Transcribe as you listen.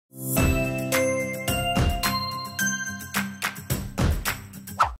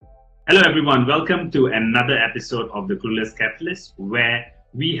Hello, everyone. Welcome to another episode of The Clueless Capitalist, where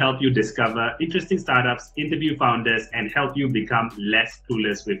we help you discover interesting startups, interview founders, and help you become less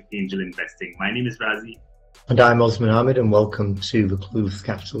clueless with angel investing. My name is Razi. And I'm Osman Ahmed, and welcome to The Clueless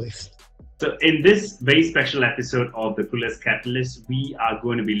Capitalist. So, in this very special episode of The Clueless Capitalist, we are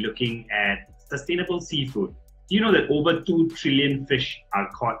going to be looking at sustainable seafood. Do you know that over 2 trillion fish are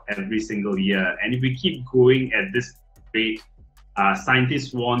caught every single year? And if we keep going at this rate,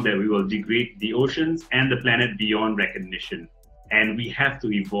 scientists warn that we will degrade the oceans and the planet beyond recognition. And we have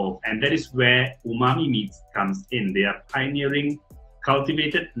to evolve. And that is where Umami Meats comes in. They are pioneering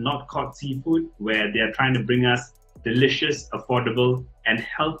cultivated, not caught seafood, where they are trying to bring us delicious, affordable, and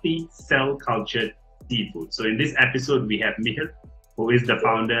healthy cell-cultured seafood. So in this episode, we have Mihir, who is the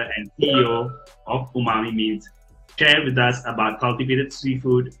founder and CEO of Umami Meats, share with us about cultivated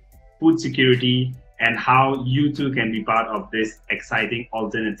seafood, food security, and how you too can be part of this exciting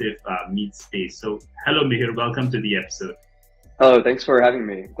alternative meat space. So hello, Mihir, welcome to the episode. Hello, thanks for having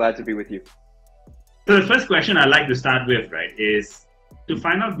me. Glad to be with you. So the first question I'd like to start with, right, is to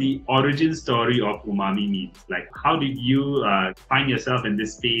find out the origin story of Umami Meats. Like, how did you find yourself in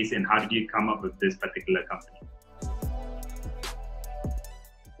this space, and how did you come up with this particular company?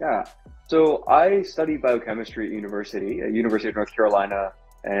 Yeah, so I studied biochemistry at University of North Carolina,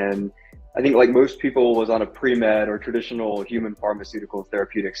 and I think like most people was on a pre-med or traditional human pharmaceutical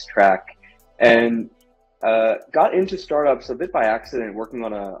therapeutics track, and got into startups a bit by accident, working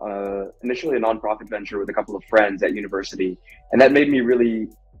on initially a nonprofit venture with a couple of friends at university. And that made me really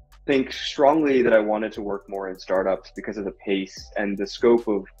think strongly that I wanted to work more in startups because of the pace and the scope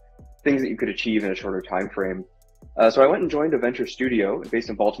of things that you could achieve in a shorter time frame. So I went and joined a venture studio based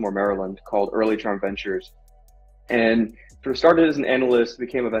in Baltimore, Maryland, called Early Charm Ventures. And sort of started as an analyst,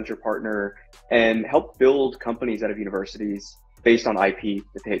 became a venture partner, and helped build companies out of universities based on IP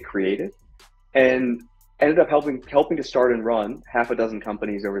that they had created. And ended up helping to start and run half a dozen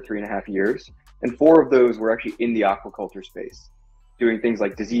companies over 3.5 years. And 4 of those were actually in the aquaculture space, doing things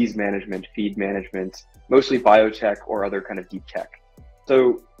like disease management, feed management, mostly biotech or other kind of deep tech.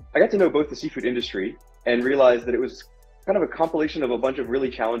 So I got to know both the seafood industry and realized that it was kind of a compilation of a bunch of really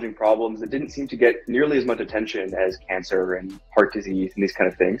challenging problems that didn't seem to get nearly as much attention as cancer and heart disease and these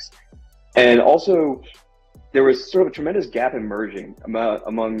kind of things. And also, there was sort of a tremendous gap emerging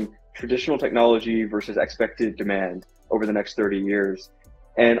among traditional technology versus expected demand over the next 30 years.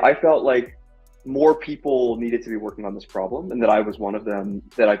 And I felt like more people needed to be working on this problem, and that I was one of them,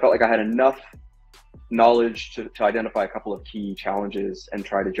 that I felt like I had enough knowledge to identify a couple of key challenges and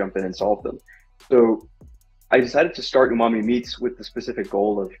try to jump in and solve them. So I decided to start Umami Meats with the specific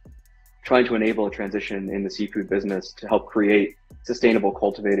goal of trying to enable a transition in the seafood business to help create sustainable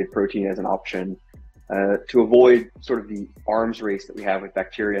cultivated protein as an option, to avoid sort of the arms race that we have with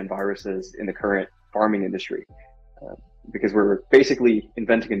bacteria and viruses in the current farming industry. Because we're basically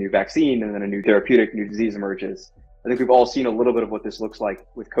inventing a new vaccine, and then a new therapeutic, new disease emerges. I think we've all seen a little bit of what this looks like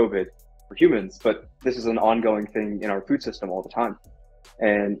with COVID for humans, but this is an ongoing thing in our food system all the time.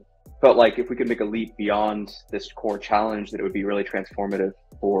 And felt like if we could make a leap beyond this core challenge, that it would be really transformative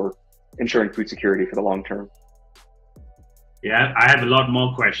for ensuring food security for the long term. Yeah, I have a lot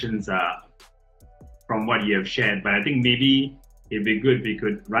more questions from what you have shared, but I think maybe it'd be good if we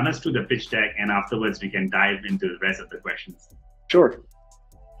could run us through the pitch deck, and afterwards we can dive into the rest of the questions. Sure.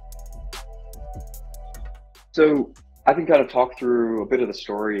 So I can kind of talk through a bit of the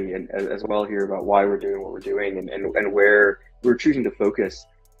story and as well here about why we're doing what we're doing and where we're choosing to focus.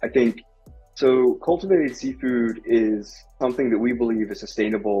 I think so. Cultivated seafood is something that we believe is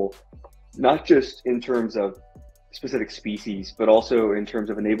sustainable, not just in terms of specific species, but also in terms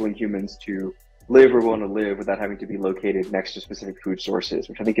of enabling humans to live where we want to live without having to be located next to specific food sources,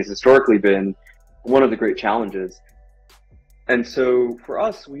 which I think has historically been one of the great challenges. And so for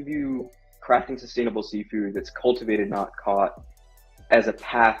us, we view crafting sustainable seafood that's cultivated, not caught, as a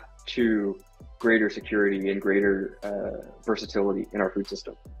path to greater security and greater versatility in our food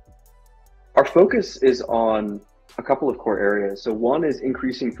system. Our focus is on a couple of core areas. So one is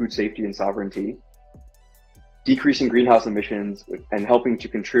increasing food safety and sovereignty, decreasing greenhouse emissions, and helping to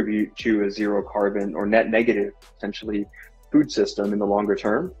contribute to a zero carbon or net negative, essentially, food system in the longer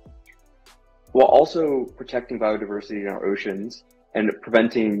term, while also protecting biodiversity in our oceans and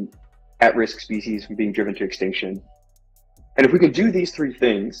preventing at-risk species from being driven to extinction. And if we can do these 3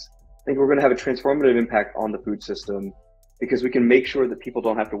 things, I think we're going to have a transformative impact on the food system, because we can make sure that people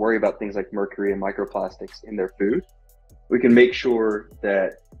don't have to worry about things like mercury and microplastics in their food. We can make sure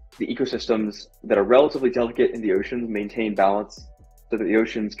that the ecosystems that are relatively delicate in the oceans maintain balance, so that the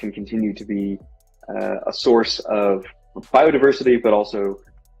oceans can continue to be a source of biodiversity, but also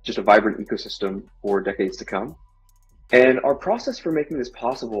just a vibrant ecosystem for decades to come. And our process for making this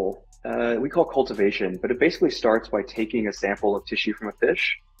possible, we call cultivation, but it basically starts by taking a sample of tissue from a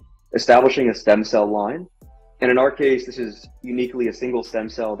fish, establishing a stem cell line. And in our case, this is uniquely a single stem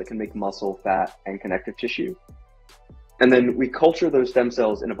cell that can make muscle, fat, and connective tissue. And then we culture those stem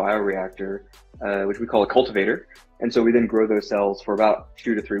cells in a bioreactor, which we call a cultivator. And so we then grow those cells for about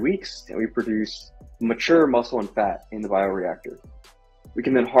 2 to 3 weeks, and we produce mature muscle and fat in the bioreactor. We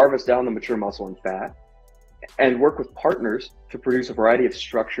can then harvest down the mature muscle and fat and work with partners to produce a variety of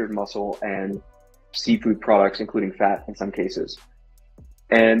structured muscle and seafood products, including fat in some cases.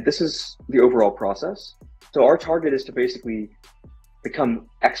 And this is the overall process. So our target is to basically become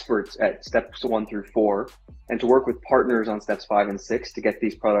experts at steps 1 through 4 and to work with partners on steps 5 and 6 to get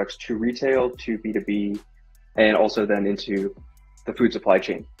these products to retail, to B2B, and also then into the food supply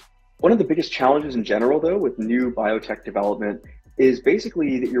chain. One of the biggest challenges in general, though, with new biotech development is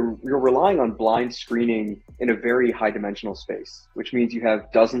basically that you're relying on blind screening in a very high dimensional space, which means you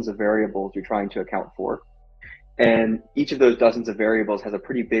have dozens of variables you're trying to account for. And each of those dozens of variables has a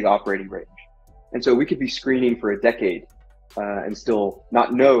pretty big operating range. And so we could be screening for a decade and still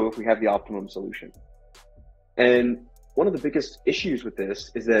not know if we have the optimum solution. And one of the biggest issues with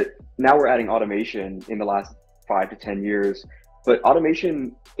this is that now we're adding automation in the last 5 to 10 years, but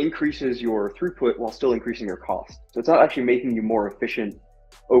automation increases your throughput while still increasing your cost. So it's not actually making you more efficient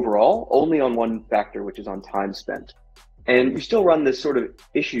overall, only on one factor, which is on time spent. And you still run this sort of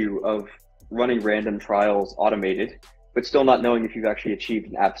issue of running random trials automated, but still not knowing if you've actually achieved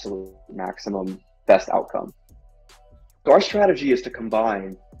an absolute maximum best outcome. So our strategy is to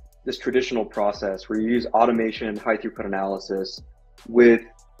combine this traditional process where you use automation, high throughput analysis with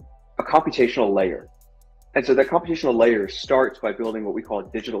a computational layer. And so that computational layer starts by building what we call a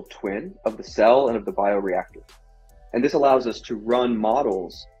digital twin of the cell and of the bioreactor. And this allows us to run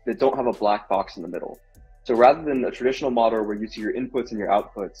models that don't have a black box in the middle. So rather than a traditional model where you see your inputs and your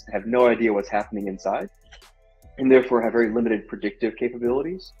outputs and have no idea what's happening inside, and therefore have very limited predictive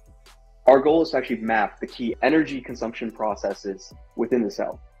capabilities, our goal is to actually map the key energy consumption processes within the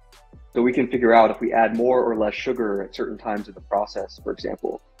cell. So we can figure out if we add more or less sugar at certain times of the process, for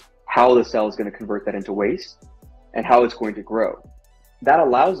example, how the cell is going to convert that into waste and how it's going to grow. That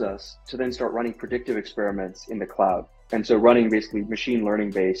allows us to then start running predictive experiments in the cloud. And so running basically machine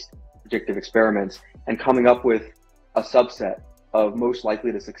learning based predictive experiments and coming up with a subset of most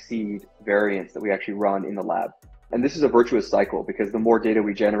likely to succeed variants that we actually run in the lab. And this is a virtuous cycle because the more data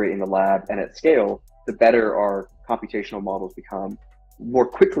we generate in the lab and at scale, the better our computational models become. More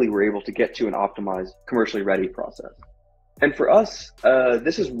quickly, we're able to get to an optimized, commercially ready process. And for us,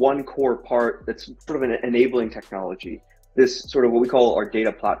 this is one core part that's sort of an enabling technology. This sort of what we call our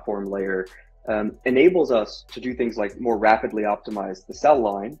data platform layer enables us to do things like more rapidly optimize the cell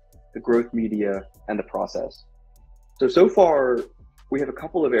line, the growth media, and the process. So far, we have a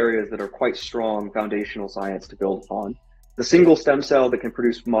couple of areas that are quite strong foundational science to build upon. The single stem cell that can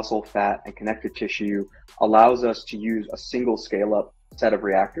produce muscle, fat, and connective tissue allows us to use a single scale-up set of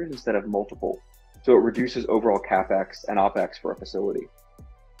reactors instead of multiple. So it reduces overall CapEx and OpEx for a facility.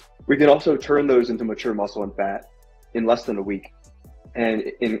 We can also turn those into mature muscle and fat in less than a week. And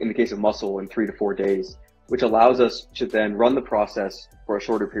in the case of muscle, in 3 to 4 days, which allows us to then run the process for a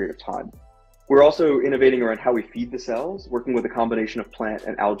shorter period of time. We're also innovating around how we feed the cells, working with a combination of plant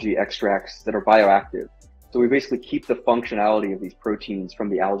and algae extracts that are bioactive. So we basically keep the functionality of these proteins from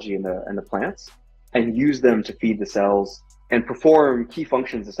the algae and the plants and use them to feed the cells and perform key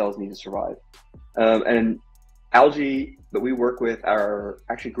functions the cells need to survive. And algae that we work with are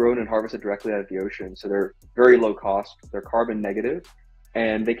actually grown and harvested directly out of the ocean. So they're very low cost, they're carbon negative,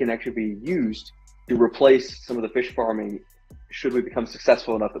 and they can actually be used to replace some of the fish farming should we become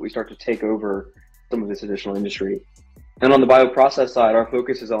successful enough that we start to take over some of this additional industry. And on the bioprocess side, our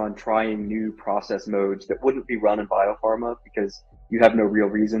focus is on trying new process modes that wouldn't be run in biopharma because you have no real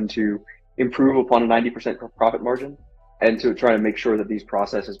reason to improve upon a 90% profit margin, and to try to make sure that these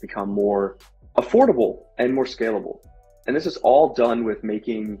processes become more affordable and more scalable. And this is all done with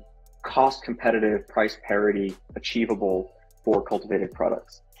making cost competitive, price parity achievable for cultivated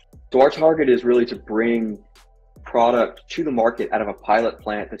products. So our target is really to bring product to the market out of a pilot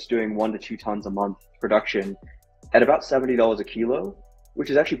plant that's doing 1 to 2 tons a month production at about $70 a kilo,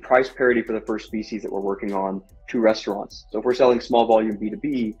 which is actually price parity for the first species that we're working on to restaurants. So if we're selling small volume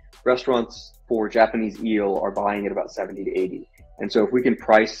B2B, restaurants for Japanese eel are buying at about 70 to 80. And so if we can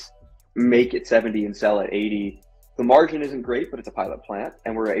make it 70 and sell at 80, the margin isn't great, but it's a pilot plant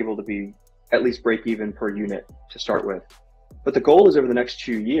and we're able to be at least break even per unit to start with. But the goal is over the next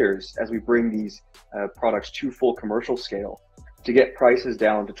 2 years, as we bring these products to full commercial scale, to get prices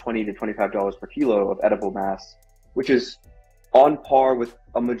down to $20 to $25 per kilo of edible mass, which is on par with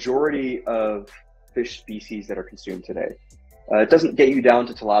a majority of fish species that are consumed today. It doesn't get you down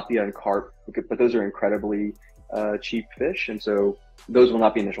to tilapia and carp, but those are incredibly cheap fish, and so those will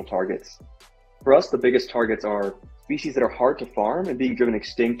not be initial targets. For us, the biggest targets are species that are hard to farm and being driven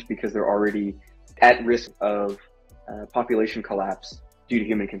extinct because they're already at risk of population collapse due to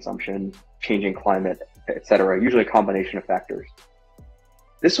human consumption, changing climate, etc., usually a combination of factors.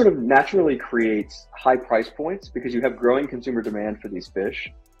 This sort of naturally creates high price points because you have growing consumer demand for these fish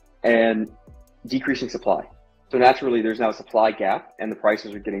and decreasing supply. So naturally, there's now a supply gap and the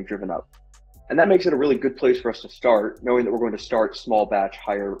prices are getting driven up. And that makes it a really good place for us to start, knowing that we're going to start small batch,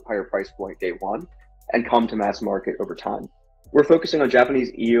 higher price point day one and come to mass market over time. We're focusing on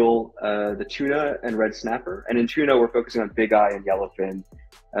Japanese eel, the tuna and red snapper. And in tuna, we're focusing on big eye and yellowfin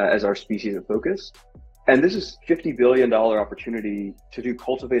as our species of focus. And this is $50 billion opportunity to do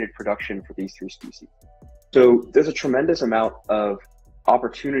cultivated production for these three species. So there's a tremendous amount of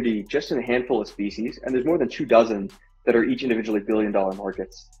opportunity just in a handful of species. And there's more than 24 that are each individually billion-dollar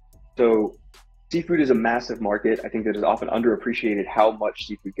markets. So seafood is a massive market. I think that is often underappreciated how much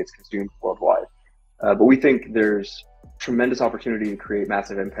seafood gets consumed worldwide. But we think there's tremendous opportunity to create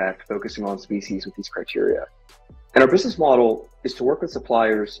massive impact focusing on species with these criteria. And our business model is to work with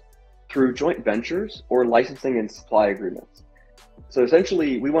suppliers through joint ventures or licensing and supply agreements. So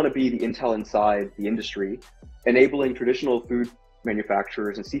essentially, we want to be the Intel inside the industry, enabling traditional food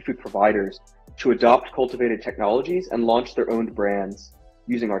manufacturers and seafood providers to adopt cultivated technologies and launch their own brands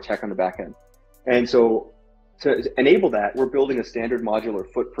using our tech on the back end. And so to enable that, we're building a standard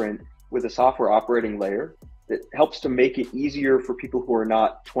modular footprint with a software operating layer that helps to make it easier for people who are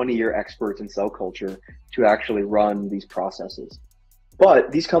not 20-year experts in cell culture to actually run these processes.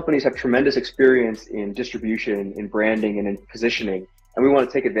 But these companies have tremendous experience in distribution, in branding, and in positioning. And we want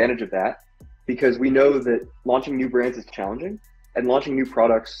to take advantage of that because we know that launching new brands is challenging and launching new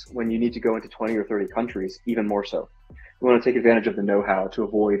products when you need to go into 20 or 30 countries, even more so. We want to take advantage of the know-how to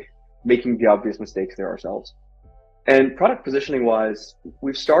avoid making the obvious mistakes there ourselves. And product positioning wise,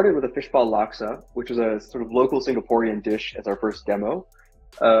 we've started with a fishball laksa, which is a sort of local Singaporean dish as our first demo.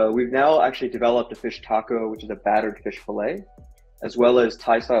 We've now actually developed a fish taco, which is a battered fish fillet, as well as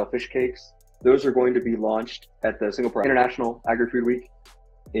Thai style fish cakes. Those are going to be launched at the Singapore International Agri-Food Week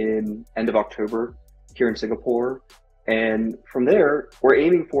in end of October here in Singapore. And from there, we're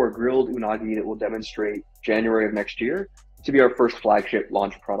aiming for a grilled unagi that will demonstrate January of next year to be our first flagship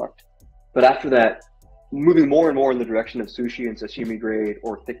launch product. But after that, moving more and more in the direction of sushi and sashimi grade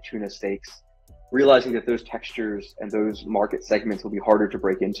or thick tuna steaks, realizing that those textures and those market segments will be harder to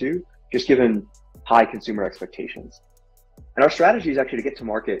break into, just given high consumer expectations. And our strategy is actually to get to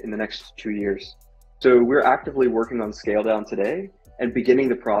market in the next 2 years. So we're actively working on scale down today and beginning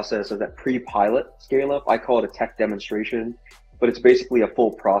the process of that pre-pilot scale up. I call it a tech demonstration, but it's basically a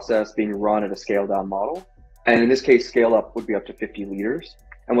full process being run at a scale down model. And in this case, scale up would be up to 50 liters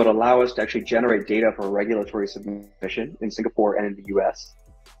and would allow us to actually generate data for a regulatory submission in Singapore and in the US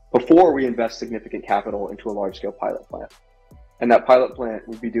before we invest significant capital into a large scale pilot plant. And that pilot plant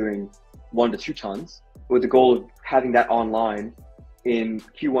would be doing 1 to 2 tons with the goal of having that online in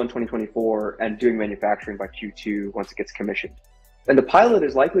Q1 2024 and doing manufacturing by Q2 once it gets commissioned. And the pilot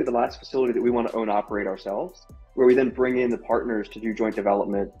is likely the last facility that we want to own operate ourselves, where we then bring in the partners to do joint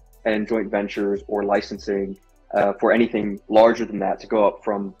development and joint ventures or licensing for anything larger than that to go up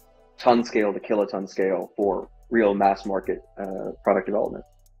from ton scale to kiloton scale for real mass market product development.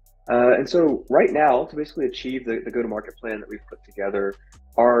 And so right now, to basically achieve the go-to-market plan that we've put together,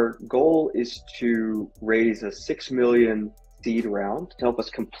 our goal is to raise a 6 million seed round to help us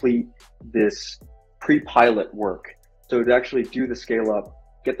complete this pre-pilot work. So to actually do the scale up,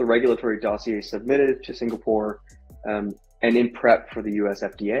 get the regulatory dossier submitted to Singapore and in prep for the US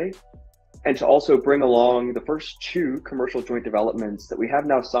FDA, and to also bring along the first 2 commercial joint developments that we have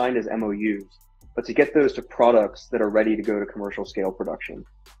now signed as MOUs, but to get those to products that are ready to go to commercial scale production.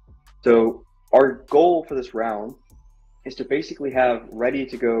 So our goal for this round is to basically have ready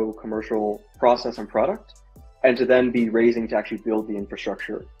to go commercial process and product, and to then be raising to actually build the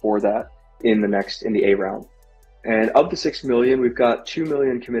infrastructure for that in the A round. And of the 6 million, we've got 2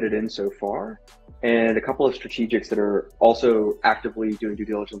 million committed in so far, and a couple of strategics that are also actively doing due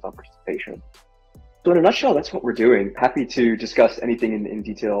diligence on participation. So in a nutshell, that's what we're doing. Happy to discuss anything in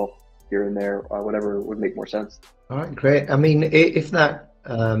detail here and there, whatever would make more sense. All right, great. I mean, if that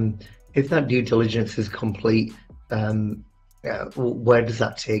due diligence is complete, where does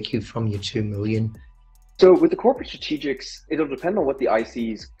that take you from your 2 million? So with the corporate strategics, it'll depend on what the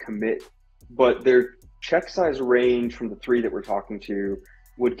ICs commit, but they're check size range from the 3 that we're talking to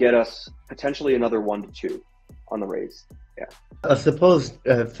would get us potentially another 1 to 2 on the raise. Yeah. I suppose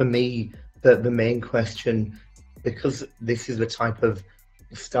for me, the main question, because this is the type of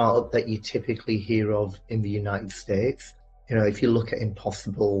startup that you typically hear of in the United States. You know, if you look at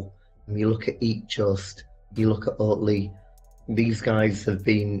Impossible, you look at Eat Just, you look at Oatly, these guys have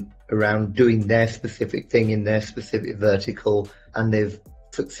been around doing their specific thing in their specific vertical, and they've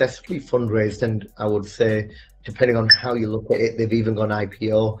successfully fundraised. And I would say, depending on how you look at it, they've even gone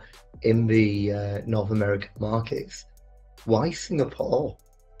IPO in the North American markets. Why Singapore?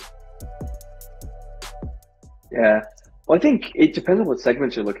 Yeah. Well, I think it depends on what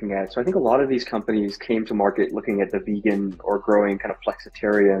segments you're looking at. So I think a lot of these companies came to market looking at the vegan or growing kind of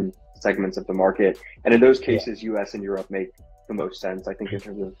flexitarian segments of the market. And in those cases, US and Europe make the most sense, I think, in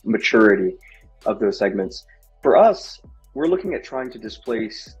terms of maturity of those segments. For us, we're looking at trying to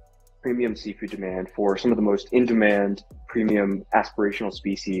displace premium seafood demand for some of the most in-demand premium aspirational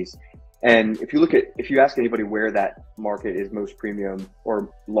species. And if you ask anybody where that market is most premium or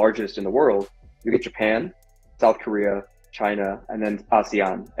largest in the world, you get Japan, South Korea, China, and then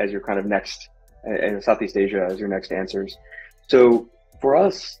ASEAN as your kind of next, and Southeast Asia as your next answers. So for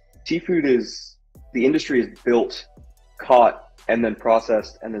us, seafood the industry is built, caught, and then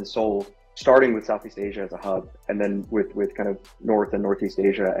processed, and then sold, starting with Southeast Asia as a hub, and then with kind of North and Northeast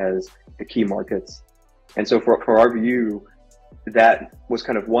Asia as the key markets. And so for our view, that was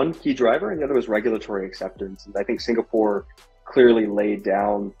kind of one key driver, and the other was regulatory acceptance. And I think Singapore clearly laid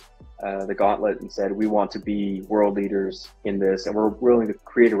down the gauntlet and said, we want to be world leaders in this, and we're willing to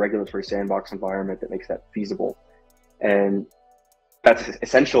create a regulatory sandbox environment that makes that feasible. And that's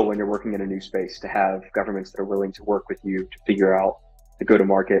essential when you're working in a new space, to have governments that are willing to work with you to figure out the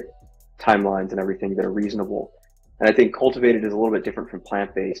go-to-market timelines and everything that are reasonable. And I think cultivated is a little bit different from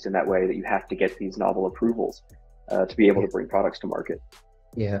plant-based in that way, that you have to get these novel approvals to be able to bring products to market.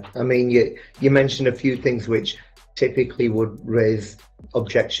 Yeah, I mean, you mentioned a few things which typically would raise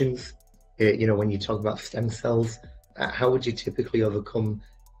objections. You know, when you talk about stem cells, how would you typically overcome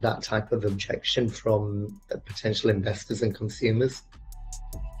that type of objection from potential investors and consumers?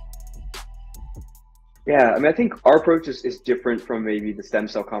 Yeah, I mean, I think our approach is different from maybe the stem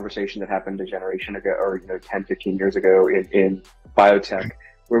cell conversation that happened a generation ago, or 10, 15 years ago in biotech,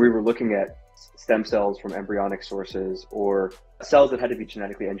 where we were looking at stem cells from embryonic sources or cells that had to be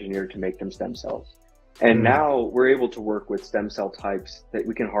genetically engineered to make them stem cells. And now we're able to work with stem cell types that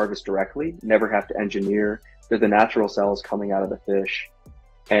we can harvest directly, never have to engineer. They're the natural cells coming out of the fish,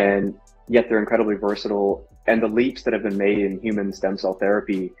 and yet they're incredibly versatile. And the leaps that have been made in human stem cell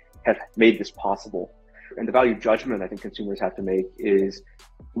therapy have made this possible. And the value judgment I think consumers have to make is,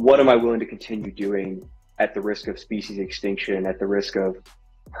 what am I willing to continue doing at the risk of species extinction, at the risk of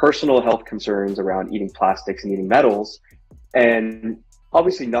personal health concerns around eating plastics and eating metals? And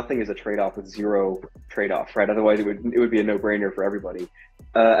obviously nothing is a trade-off with zero trade-off, right? Otherwise it would be a no-brainer for everybody.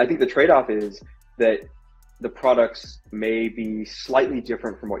 I think the trade-off is that the products may be slightly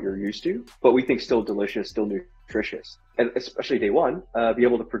different from what you're used to, but we think still delicious, still nutritious. And especially day one, be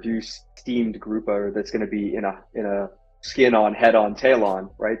able to produce steamed grouper that's going to be in a skin on, head on, tail on,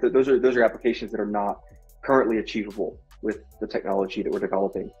 right? Those are applications that are not currently achievable with the technology that we're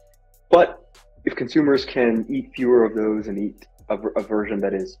developing. But if consumers can eat fewer of those and eat a version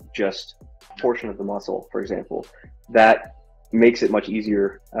that is just a portion of the muscle, for example, that makes it much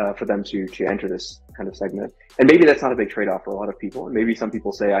easier for them to enter this kind of segment. And maybe that's not a big trade-off for a lot of people. And maybe some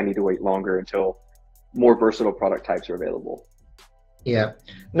people say, I need to wait longer until more versatile product types are available. Yeah,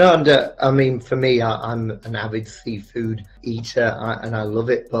 no, and I mean, for me, I'm an avid seafood eater, and I love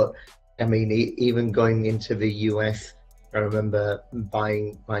it. But I mean, even going into the US, I remember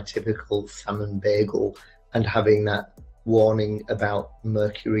buying my typical salmon bagel and having that warning about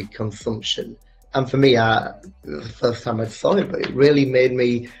mercury consumption. And for me, the first time I saw it, but it really made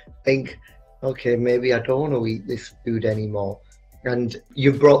me think, okay, maybe I don't want to eat this food anymore. And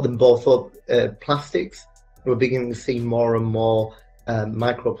you brought them both up. Plastics, we're beginning to see more and more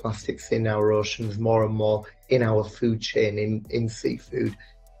microplastics in our oceans, more and more in our food chain in seafood.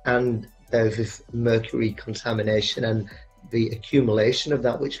 And there's this mercury contamination and the accumulation of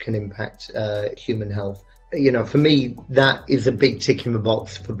that, which can impact human health. You know, for me, that is a big tick in the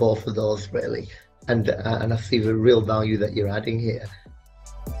box for both of those, really. And I see the real value that you're adding here.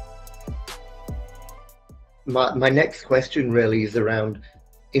 My next question really is around,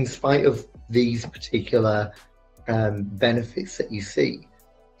 in spite of these particular benefits that you see,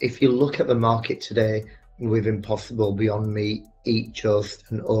 if you look at the market today with Impossible, Beyond Meat, Eat Just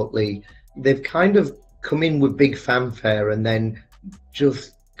and Oatly, they've kind of come in with big fanfare and then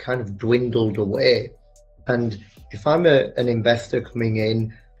just kind of dwindled away. And if I'm an investor coming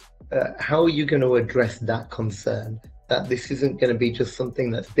in, how are you going to address that concern? That this isn't going to be just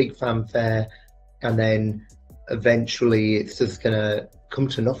something that's big fanfare and then eventually it's just going to come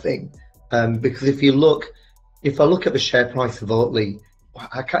to nothing. Because if I look at the share price of Oatly,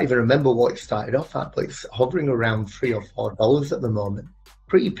 I can't even remember what it started off at, but it's hovering around $3 or $4 at the moment.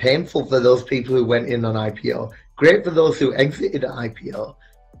 Pretty painful for those people who went in on IPO. Great for those who exited at IPO,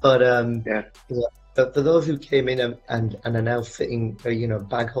 but Yeah. but for those who came in and are now sitting,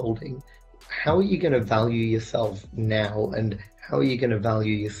 bag holding, how are you going to value yourself now, and how are you going to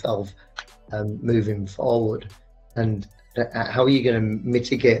value yourself moving forward, and how are you going to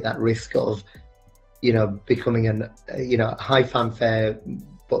mitigate that risk of, becoming high fanfare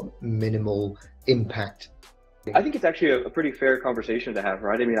but minimal impact? I think it's actually a pretty fair conversation to have,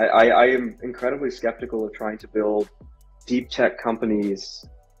 right? I mean, I am incredibly skeptical of trying to build deep tech companies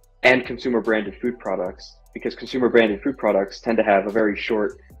and consumer branded food products, because consumer branded food products tend to have a very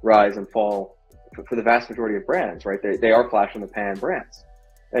short rise and fall for the vast majority of brands, right? They are flash in the pan brands.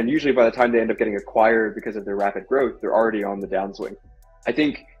 And usually by the time they end up getting acquired because of their rapid growth, they're already on the downswing. I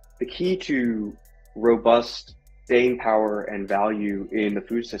think the key to robust staying power and value in the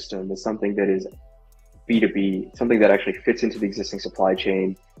food system is something that is B2B, something that actually fits into the existing supply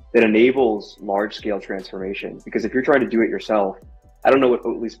chain, that enables large scale transformation. Because if you're trying to do it yourself, I don't know what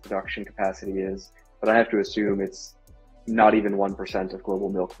Oatly's production capacity is, but I have to assume it's not even 1% of global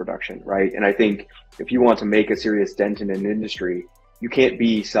milk production, right? And I think if you want to make a serious dent in an industry, you can't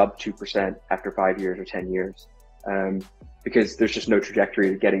be sub 2% after 5 years or 10 years, because there's just no trajectory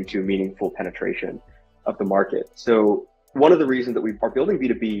to getting to meaningful penetration of the market. So one of the reasons that we are building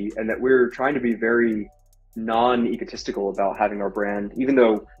B2B and that we're trying to be very non-egotistical about having our brand, even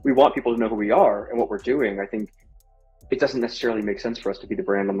though we want people to know who we are and what we're doing, I think it doesn't necessarily make sense for us to be the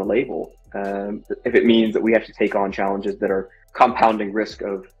brand on the label. If it means that we have to take on challenges that are compounding risk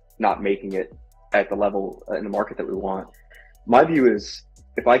of not making it at the level in the market that we want. My view is,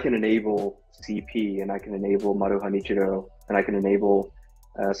 if I can enable CP and I can enable Maru Hanichiro and I can enable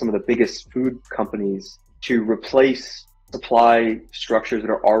some of the biggest food companies to replace supply structures that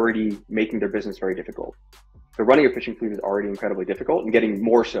are already making their business very difficult. So running a fishing fleet is already incredibly difficult, and getting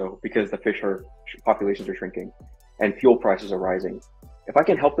more so because the populations are shrinking and fuel prices are rising. If I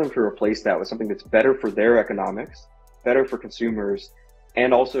can help them to replace that with something that's better for their economics, better for consumers,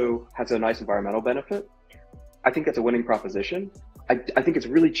 and also has a nice environmental benefit, I think that's a winning proposition. I think it's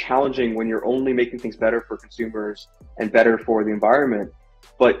really challenging when you're only making things better for consumers and better for the environment,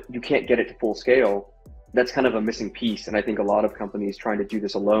 but you can't get it to full scale. That's kind of a missing piece. And I think a lot of companies trying to do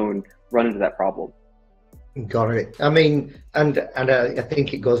this alone run into that problem. Got it. I mean, and I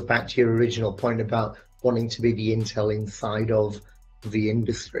think it goes back to your original point about wanting to be the Intel inside of the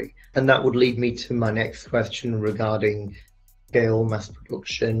industry. And that would lead me to my next question regarding scale, mass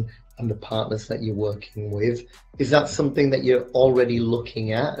production, and the partners that you're working with. Is that something that you're already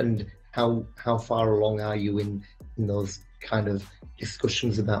looking at, and how far along are you in those kind of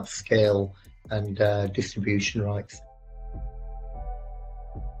discussions about scale and distribution rights?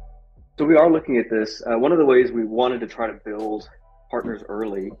 So we are looking at this. One of the ways we wanted to try to build partners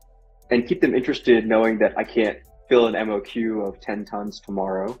early and keep them interested, knowing that I can't fill an MOQ of 10 tons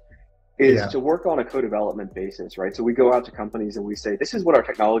tomorrow, is to work on a co-development basis, right? So we go out to companies and we say, this is what our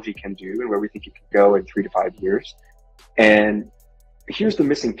technology can do and where we think it can go in 3 to 5 years. And here's the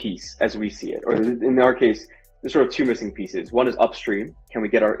missing piece as we see it, or in our case, there's sort of 2 missing pieces. One is upstream. Can we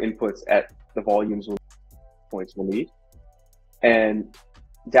get our inputs at the volumes points we'll need? And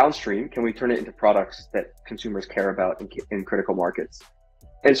downstream, can we turn it into products that consumers care about in critical markets?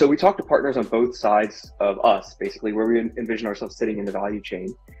 And so we talk to partners on both sides of us, basically, where we envision ourselves sitting in the value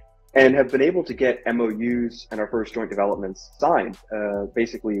chain, and have been able to get MOUs and our first joint developments signed,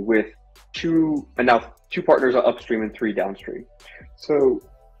 basically with 2 partners upstream and 3 downstream. So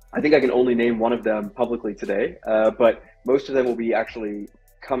I think I can only name one of them publicly today, but most of them will be actually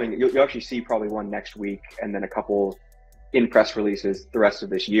coming. You'll actually see probably one next week, and then a couple in press releases the rest of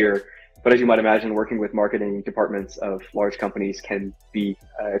this year. But as you might imagine, working with marketing departments of large companies can be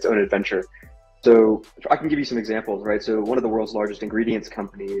its own adventure. So I can give you some examples, right? So one of the world's largest ingredients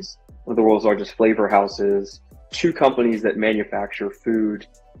companies, one of the world's largest flavor houses, 2 companies that manufacture food,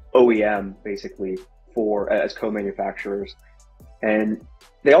 OEM basically, as co-manufacturers. And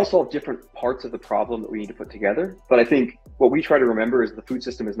they all solve different parts of the problem that we need to put together. But I think what we try to remember is the food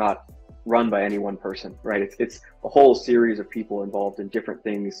system is not run by any one person, right? It's a whole series of people involved in different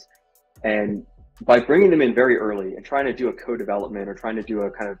things. And by bringing them in very early and trying to do a co-development, or trying to do a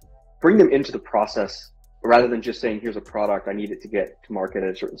kind of bring them into the process rather than just saying, here's a product, I need it to get to market at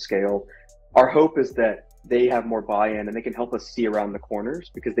a certain scale, our hope is that they have more buy-in and they can help us see around the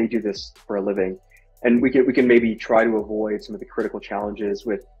corners because they do this for a living. And we can maybe try to avoid some of the critical challenges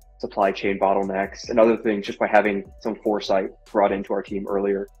with supply chain bottlenecks and other things just by having some foresight brought into our team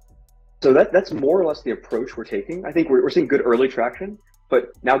earlier. So that's more or less the approach we're taking. I think we're seeing good early traction, but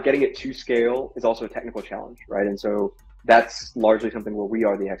now getting it to scale is also a technical challenge, right? And so that's largely something where we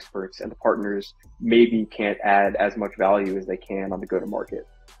are the experts and the partners maybe can't add as much value as they can on the go-to-market.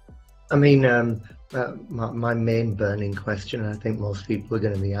 I mean, my main burning question, and I think most people are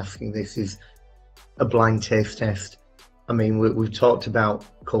going to be asking this, is a blind taste test. I mean, we've talked about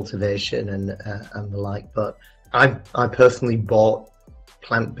cultivation and the like, but I personally bought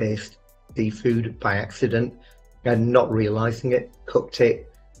plant-based seafood by accident and not realizing it, cooked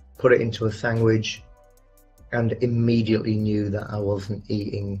it, put it into a sandwich, and immediately knew that I wasn't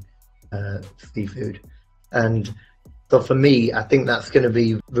eating seafood. And so for me, I think that's going to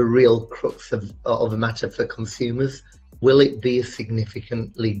be the real crux of the matter for consumers. Will it be a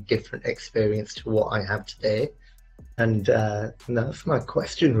significantly different experience to what I have today? And that's my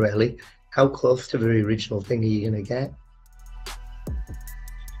question, really. How close to the original thing are you going to get?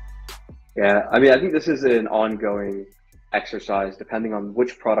 Yeah, I mean, I think this is an ongoing exercise depending on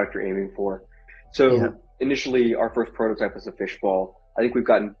which product you're aiming for. So initially, our first prototype was a fish ball. I think we've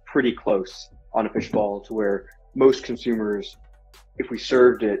gotten pretty close on a fish ball to where most consumers, if we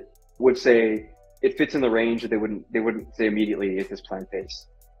served it, would say it fits in the range that they wouldn't say immediately, is this plant-based,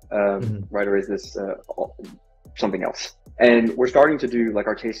 right? Or is this something else? And we're starting to do, like,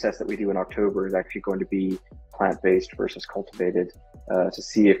 our taste test that we do in October is actually going to be plant-based versus cultivated, to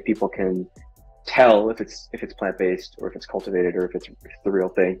see if people can tell if it's plant-based or if it's cultivated or if it's the real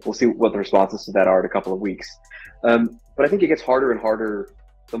thing. We'll see what the responses to that are in a couple of weeks. But I think it gets harder and harder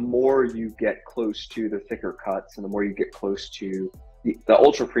the more you get close to the thicker cuts and the more you get close to the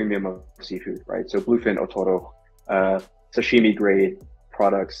ultra premium of seafood, right? So bluefin otoro, sashimi grade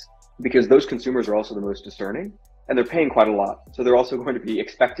products, because those consumers are also the most discerning and they're paying quite a lot. So they're also going to be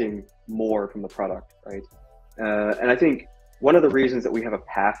expecting more from the product, right? And I think one of the reasons that we have a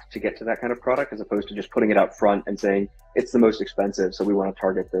path to get to that kind of product, as opposed to just putting it out front and saying it's the most expensive, so we want to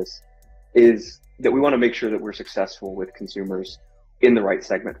target this, is that we want to make sure that we're successful with consumers in the right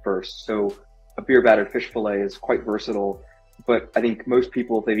segment first. So a beer battered fish fillet is quite versatile, but I think most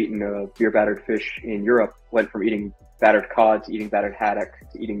people, if they've eaten a beer battered fish in Europe, went from eating battered cod to eating battered haddock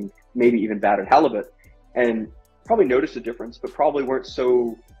to eating maybe even battered halibut, and probably noticed a difference, but probably weren't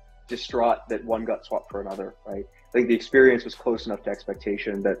so distraught that one got swapped for another, right? I think the experience was close enough to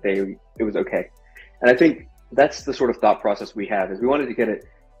expectation that it was okay. And I think that's the sort of thought process we have, is we wanted to get it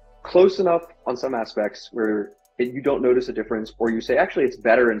close enough on some aspects where you don't notice a difference, or you say, actually, it's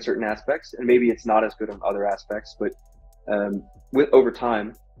better in certain aspects, and maybe it's not as good on other aspects, but over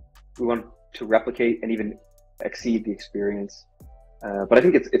time, we want to replicate and even exceed the experience. But I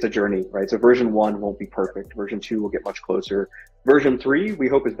think it's a journey, right? So version 1 won't be perfect. Version 2 will get much closer. Version 3, we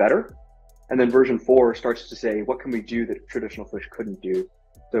hope, is better. And then version 4 starts to say, what can we do that traditional fish couldn't do?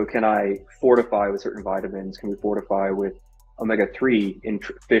 So can I fortify with certain vitamins? Can we fortify with omega-3 in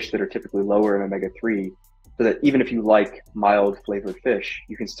fish that are typically lower in omega-3? So that even if you like mild flavored fish,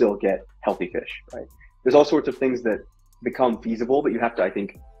 you can still get healthy fish, right? There's all sorts of things that become feasible, but you have to, I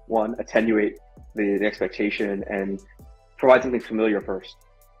think, one, attenuate the expectation and provide something familiar first,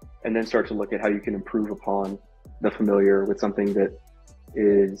 and then start to look at how you can improve upon the familiar with something that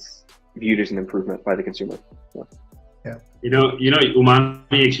is viewed as an improvement by the consumer. Yeah. You know,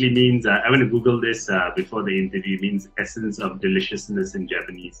 umami actually means, I went to Google this before the interview, means essence of deliciousness in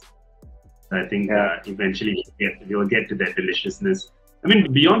Japanese. So I think eventually we'll get to that deliciousness. I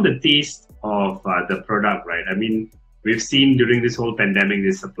mean, beyond the taste of the product, right? I mean, we've seen during this whole pandemic,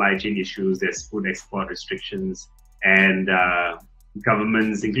 there's supply chain issues, there's food export restrictions, and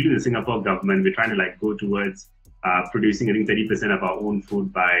governments, including the Singapore government, we're trying to go towards producing, I think, 30% of our own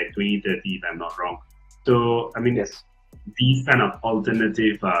food by 2030, if I'm not wrong. So, I mean, these kind of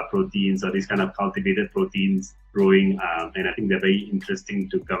alternative proteins, or these kind of cultivated proteins growing, and I think they're very interesting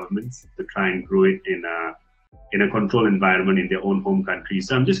to governments to try and grow it in a controlled environment in their own home country.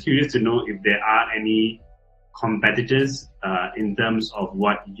 So I'm just curious to know if there are any competitors in terms of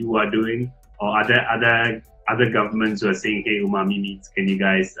what you are doing, or other governments who are saying, hey, Umami Meats, can you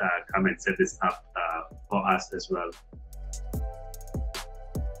guys come and set this up for us as well?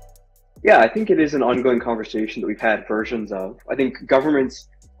 Yeah, I think it is an ongoing conversation that we've had versions of. I think governments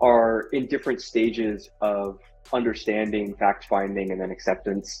are in different stages of understanding, fact-finding, and then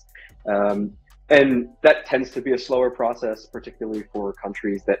acceptance. And that tends to be a slower process, particularly for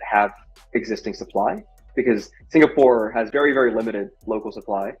countries that have existing supply, because Singapore has very, very limited local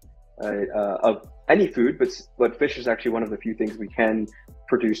supply. of any food, but fish is actually one of the few things we can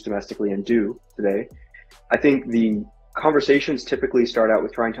produce domestically and do today. I think the conversations typically start out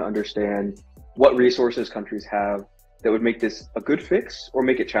with trying to understand what resources countries have that would make this a good fix or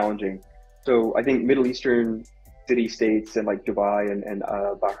make it challenging. So I think Middle Eastern city-states and like Dubai and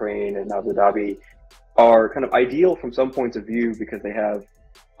Bahrain and Abu Dhabi are kind of ideal from some points of view because they have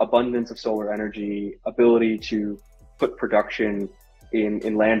abundance of solar energy, ability to put production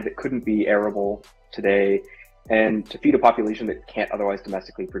in land that couldn't be arable today, and to feed a population that can't otherwise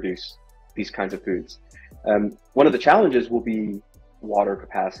domestically produce these kinds of foods. One of the challenges will be water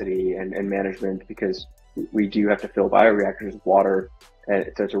capacity and management, because we do have to fill bioreactors with water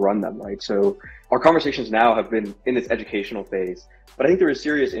to run them, right? So our conversations now have been in this educational phase, but I think there is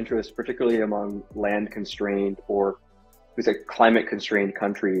serious interest, particularly among land-constrained or we say climate-constrained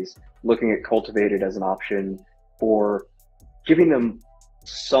countries, looking at cultivated as an option for giving them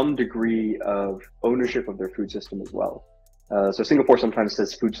some degree of ownership of their food system as well. So Singapore sometimes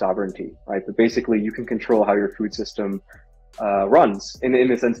says food sovereignty, right? But basically you can control how your food system runs in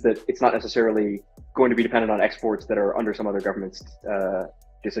the sense that it's not necessarily going to be dependent on exports that are under some other government's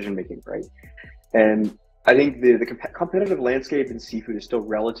decision-making, right? And I think the competitive landscape in seafood is still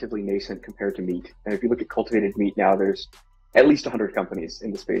relatively nascent compared to meat. And if you look at cultivated meat now, there's at least 100 companies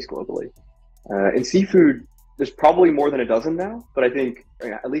in the space globally. In seafood, there's probably more than a dozen now, but I think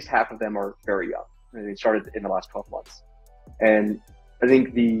at least half of them are very young. They started in the last 12 months. And I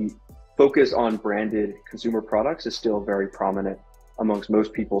think the focus on branded consumer products is still very prominent amongst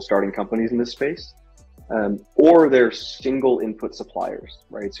most people starting companies in this space. Or they're single input suppliers,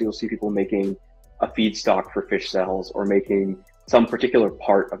 right? So you'll see people making a feedstock for fish cells or making some particular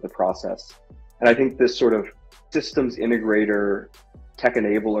part of the process. And I think this sort of systems integrator, tech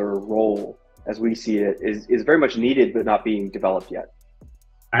enabler role, as we see it, is very much needed, but not being developed yet.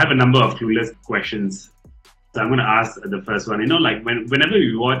 I have a number of clueless questions. So I'm going to ask the first one. You know, like whenever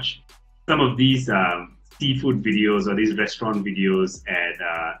we watch some of these seafood videos or these restaurant videos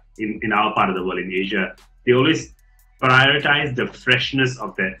in our part of the world, in Asia, they always prioritize the freshness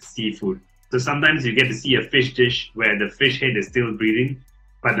of that seafood. So sometimes you get to see a fish dish where the fish head is still breathing,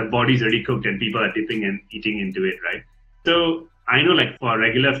 but the body's already cooked and people are dipping and eating into it, right? So I know, like for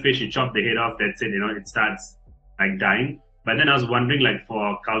regular fish, you chop the head off, that's it, you know, it starts like dying. But then I was wondering, like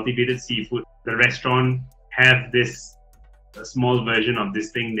for cultivated seafood, the restaurant have this a small version of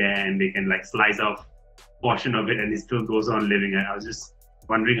this thing there, and they can like slice off a portion of it and it still goes on living. And I was just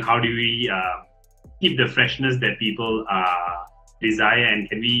wondering, how do we keep the freshness that people desire, and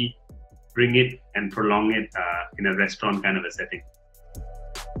can we bring it and prolong it in a restaurant kind of a setting?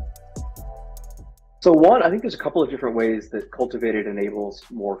 So one, I think there's a couple of different ways that cultivated enables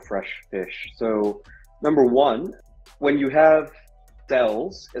more fresh fish. So number one, when you have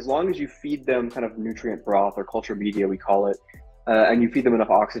cells, as long as you feed them kind of nutrient broth or culture media, we call it, and you feed them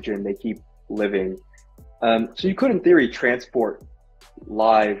enough oxygen, they keep living. So you could, in theory, transport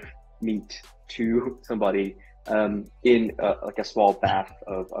live meat to somebody in like a small bath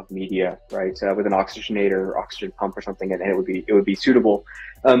of media, right? With an oxygenator or oxygen pump or something, and it would be suitable.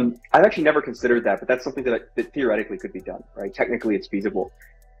 I've actually never considered that, but that's something that theoretically could be done, right? Technically, it's feasible.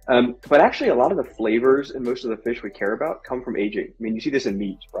 But actually, a lot of the flavors in most of the fish we care about come from aging. I mean, you see this in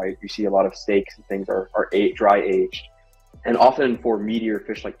meat, right? You see a lot of steaks and things are dry aged. And often for meatier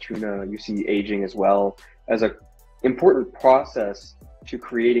fish like tuna, you see aging as well as an important process to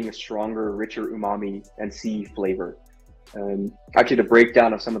creating a stronger, richer umami and sea flavor. Actually, the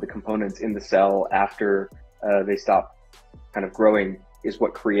breakdown of some of the components in the cell after they stop kind of growing is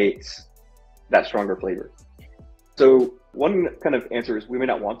what creates that stronger flavor. So one kind of answer is we may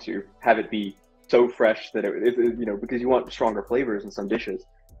not want to have it be so fresh that it, you know, because you want stronger flavors in some dishes.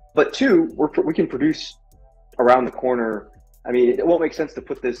 But two, we can produce around the corner. I mean, it won't make sense to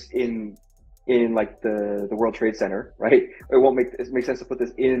put this in like the World Trade Center, right? It won't make sense to put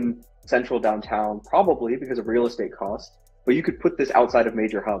this in central downtown, probably because of real estate costs. But you could put this outside of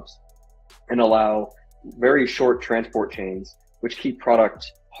major hubs and allow very short transport chains, which keep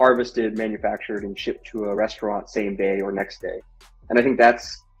product harvested, manufactured, and shipped to a restaurant same day or next day. And I think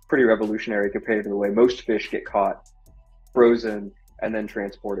that's pretty revolutionary compared to the way most fish get caught, frozen, and then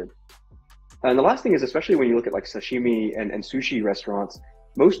transported. And the last thing is, especially when you look at like sashimi and sushi restaurants,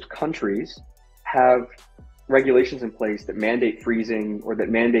 most countries have regulations in place that mandate freezing or that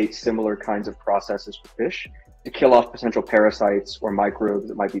mandate similar kinds of processes for fish to kill off potential parasites or microbes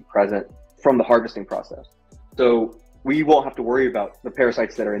that might be present from the harvesting process. So we won't have to worry about the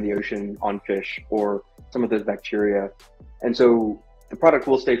parasites that are in the ocean on fish or some of those bacteria. And so the product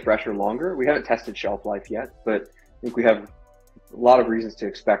will stay fresher longer. We haven't tested shelf life yet, but I think we have a lot of reasons to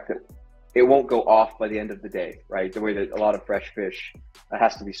expect that it won't go off by the end of the day, right? The way that a lot of fresh fish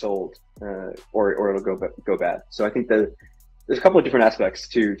has to be sold, or it'll go bad. So I think that there's a couple of different aspects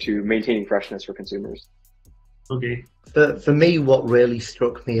to maintaining freshness for consumers. Okay. For me, what really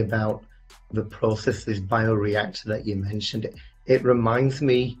struck me about the process, this bioreactor that you mentioned, it reminds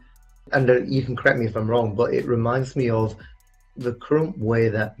me, and you can correct me if I'm wrong, but it reminds me of the current way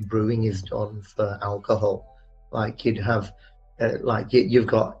that brewing is done for alcohol. Like you'd have, you've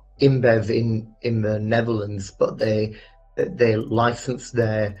got InBev in the Netherlands, but they license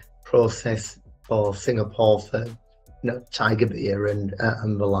their process for Singapore for Tiger beer and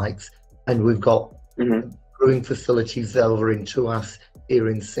the likes, and we've got brewing facilities over in Tuas here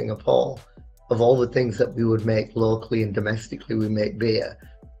in Singapore. Of all the things that we would make locally and domestically, we make beer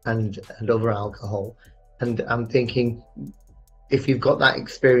and other alcohol. And I'm thinking, if you've got that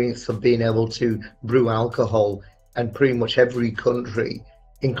experience of being able to brew alcohol, and pretty much every country,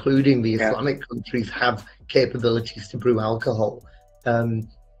 including the Islamic countries, have capabilities to brew alcohol,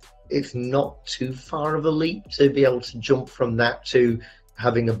 it's not too far of a leap to be able to jump from that to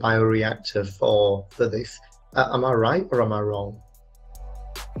having a bioreactor for this. Am I right or am I wrong?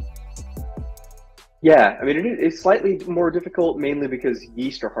 Yeah, I mean, it's slightly more difficult, mainly because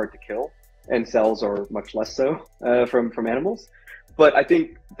yeast are hard to kill and cells are much less so from animals. But I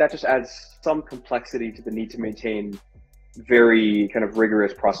think that just adds some complexity to the need to maintain very kind of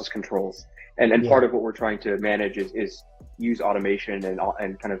rigorous process controls. And part of what we're trying to manage is use automation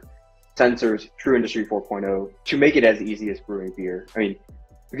and kind of sensors, true Industry 4.0, to make it as easy as brewing beer. I mean,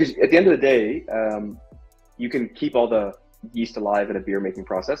 because at the end of the day, you can keep all the yeast alive in a beer making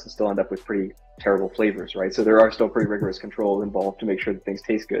process and still end up with pretty terrible flavors, right? So there are still pretty rigorous controls involved to make sure that things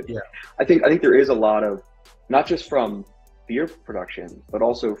taste good. Yeah. I think there is a lot of, not just from beer production, but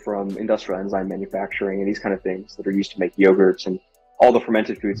also from industrial enzyme manufacturing and these kind of things that are used to make yogurts and all the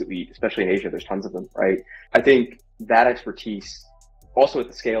fermented foods that we eat, especially in Asia. There's tons of them, right? I think that expertise, also at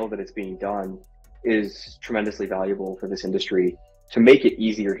the scale that it's being done, is tremendously valuable for this industry to make it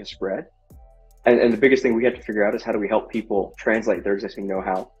easier to spread. And the biggest thing we have to figure out is how do we help people translate their existing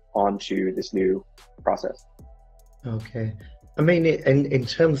know-how onto this new process. Okay. I mean, in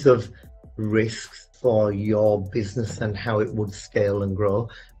terms of risks for your business and how it would scale and grow,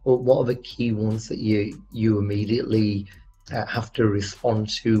 well, what are the key ones that you immediately have to respond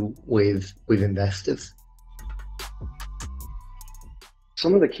to with investors?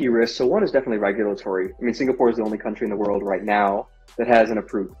 Some of the key risks, so one is definitely regulatory. I mean, Singapore is the only country in the world right now that has an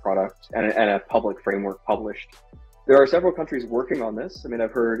approved product and a public framework published. There are several countries working on this. I mean,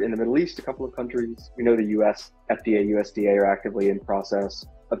 I've heard in the Middle East, a couple of countries. We know the US, FDA, USDA are actively in process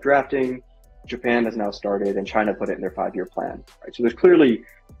of drafting. Japan has now started, and China put it in their 5-year plan. Right? So there's clearly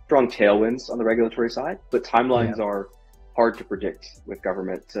strong tailwinds on the regulatory side, but timelines are hard to predict with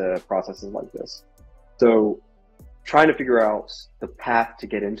government processes like this. So trying to figure out the path to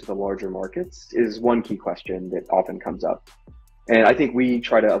get into the larger markets is one key question that often comes up. And I think we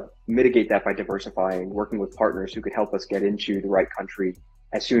try to mitigate that by diversifying, working with partners who could help us get into the right country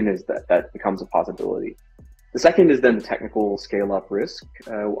as soon as that becomes a possibility. The second is then the technical scale-up risk.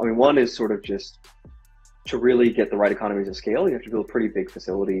 I mean, one is sort of just to really get the right economies of scale, you have to build pretty big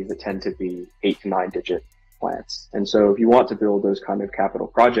facilities that tend to be 8 to 9 digit plants. And so if you want to build those kind of capital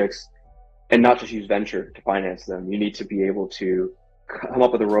projects and not just use venture to finance them, you need to be able to come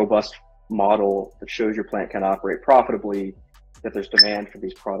up with a robust model that shows your plant can operate profitably, that there's demand for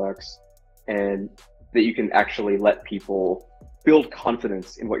these products, and that you can actually let people build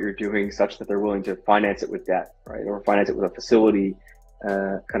confidence in what you're doing such that they're willing to finance it with debt, right? Or finance it with a facility,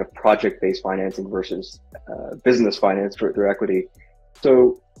 kind of project-based financing versus business finance through equity.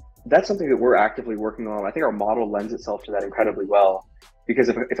 So that's something that we're actively working on. I think our model lends itself to that incredibly well, because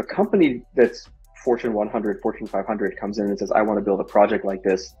if a company that's Fortune 100, Fortune 500 comes in and says, I want to build a project like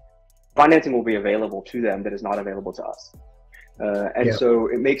this, financing will be available to them that is not available to us. So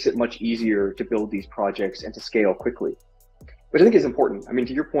it makes it much easier to build these projects and to scale quickly, which I think is important. I mean,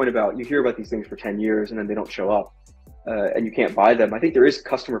 to your point about, you hear about these things for 10 years and then they don't show up and you can't buy them. I think there is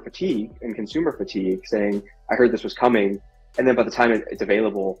customer fatigue and consumer fatigue, saying, I heard this was coming. And then by the time it's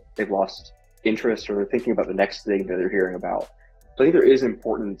available, they've lost interest or thinking about the next thing that they're hearing about. So I think there is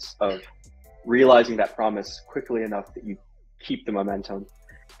importance of realizing that promise quickly enough that you keep the momentum.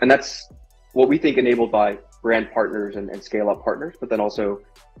 And that's what we think enabled by brand partners and scale-up partners, but then also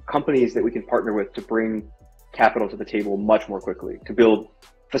companies that we can partner with to bring capital to the table much more quickly, to build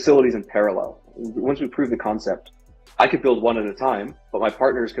facilities in parallel. Once we prove the concept, I could build one at a time, but my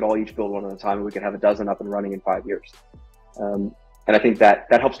partners could all each build one at a time, and we could have a dozen up and running in 5 years. And I think that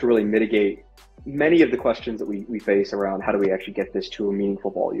helps to really mitigate many of the questions that we face around how do we actually get this to a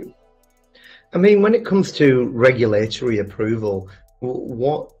meaningful volume. I mean, when it comes to regulatory approval,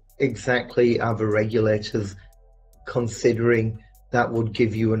 what exactly are the regulators considering that would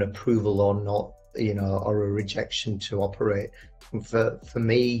give you an approval or not, or a rejection to operate? For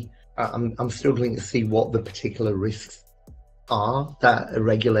me, I'm struggling to see what the particular risks are that a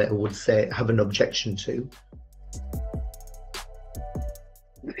regulator would say have an objection to.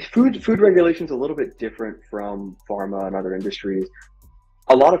 Food regulation is a little bit different from pharma and other industries.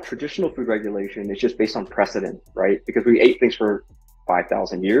 A lot of traditional food regulation is just based on precedent, right? Because we ate things for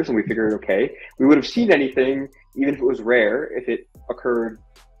 5,000 years and we figured, okay, we would have seen anything, even if it was rare, if it occurred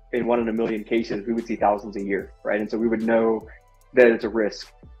in 1 in a million cases, we would see thousands a year, right? And so we would know that it's a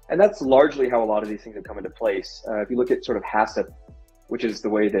risk. And that's largely how a lot of these things have come into place. If you look at sort of HACCP, which is the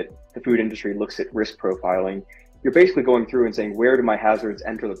way that the food industry looks at risk profiling, you're basically going through and saying, where do my hazards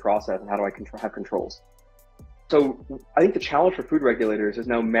enter the process and how do I have controls? So I think the challenge for food regulators is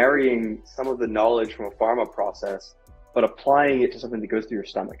now marrying some of the knowledge from a pharma process, but applying it to something that goes through your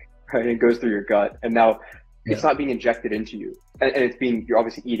stomach, right? And goes through your gut. And now it's not being injected into you. And you're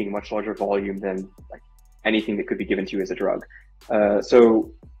obviously eating a much larger volume than like anything that could be given to you as a drug.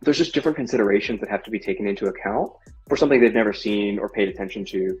 So there's just different considerations that have to be taken into account for something they've never seen or paid attention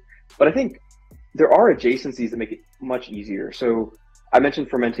to. But I think there are adjacencies that make it much easier. So I mentioned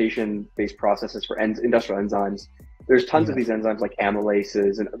fermentation-based processes for industrial enzymes. There's tons of these enzymes like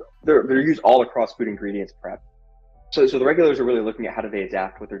amylases, and they're used all across food ingredients prep. So the regulators are really looking at how do they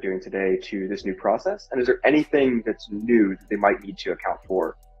adapt what they're doing today to this new process, and is there anything that's new that they might need to account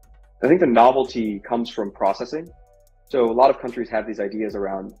for? I think the novelty comes from processing. So a lot of countries have these ideas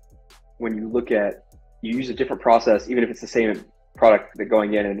around when you use a different process, even if it's the same product that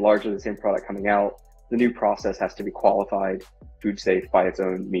going in and largely the same product coming out, the new process has to be qualified food safe by its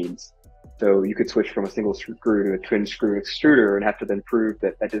own means. So you could switch from a single screw to a twin screw extruder and have to then prove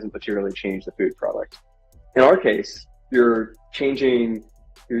that that doesn't materially change the food product. In our case, you're doing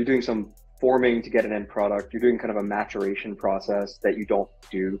some forming to get an end product. You're doing kind of a maturation process that you don't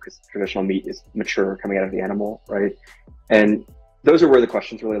do because traditional meat is mature coming out of the animal, right? And those are where the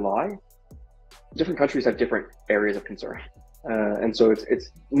questions really lie. Different countries have different areas of concern. And so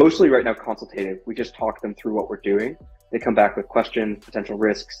it's mostly right now consultative. We just talk them through what we're doing. They come back with questions, potential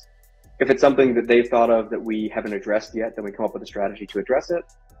risks. If it's something that they've thought of that we haven't addressed yet, then we come up with a strategy to address it.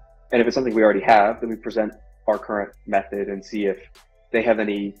 And if it's something we already have, then we present our current method and see if they have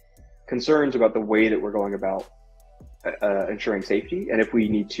any concerns about the way that we're going about ensuring safety, and if we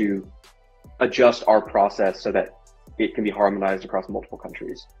need to adjust our process so that it can be harmonized across multiple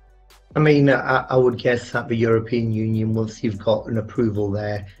countries. I mean, I would guess that the European Union, once you've got an approval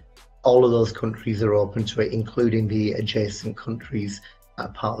there, all of those countries are open to it, including the adjacent countries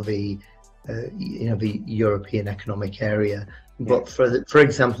part of the the European Economic Area. But for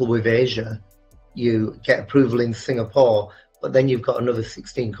example, with Asia, you get approval in Singapore, but then you've got another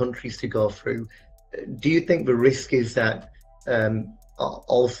 16 countries to go through. Do you think the risk is that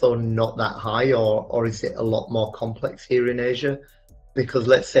also not that high, or is it a lot more complex here in Asia? Because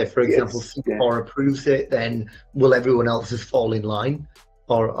let's say, for example, Singapore approves it, then will everyone else just fall in line?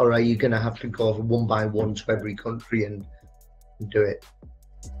 Or are you going to have to go one by one to every country and do it?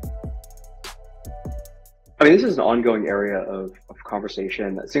 I mean, this is an ongoing area of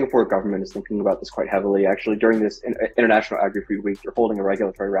conversation. The Singapore government is thinking about this quite heavily. Actually, during this International Agri-Food Week, they're holding a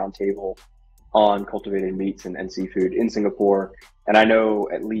regulatory roundtable on cultivated meats and seafood in Singapore. And I know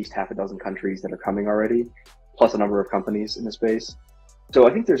at least half a dozen countries that are coming already, plus a number of companies in the space. So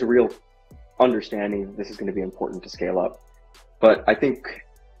I think there's a real understanding that this is going to be important to scale up. But I think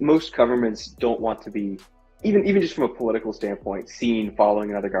most governments don't want to be, even just from a political standpoint, seen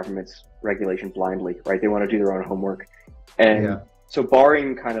following another government's regulation blindly, right? They want to do their own homework. And so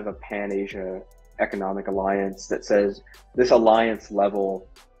barring kind of a pan-Asia economic alliance that says this alliance level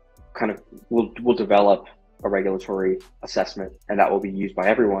kind of will develop a regulatory assessment and that will be used by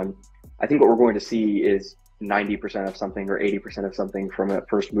everyone, I think what we're going to see is 90% of something or 80% of something from a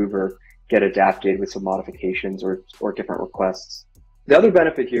first mover get adapted with some modifications or different requests. The other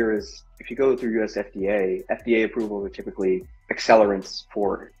benefit here is if you go through US FDA approvals are typically accelerants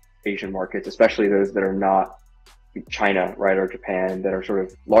for Asian markets, especially those that are not China, right, or Japan, that are sort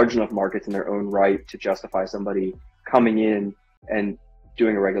of large enough markets in their own right to justify somebody coming in and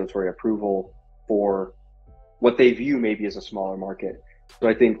doing a regulatory approval for what they view maybe as a smaller market. So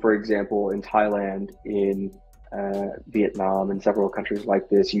I think, for example, in Thailand, in Vietnam, and several countries like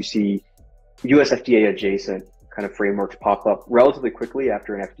this, you see US FDA adjacent kind of frameworks pop up relatively quickly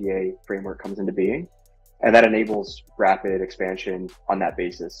after an FDA framework comes into being. And that enables rapid expansion on that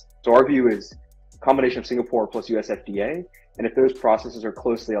basis. So our view is combination of Singapore plus US FDA. And if those processes are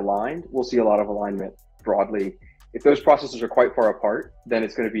closely aligned, we'll see a lot of alignment broadly. If those processes are quite far apart, then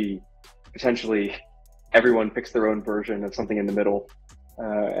it's going to be potentially everyone picks their own version of something in the middle,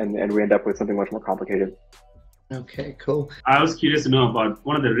 and we end up with something much more complicated. Okay, cool. I was curious to know about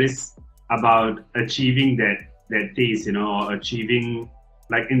one of the risks about achieving that taste, or achieving,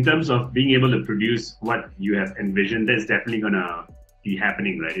 like, in terms of being able to produce what you have envisioned. That's definitely gonna be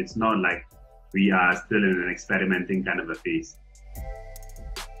happening, right? It's not like we are still in an experimenting kind of a phase.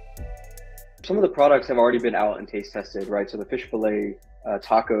 Some of the products have already been out and taste tested, right? So the fish fillet,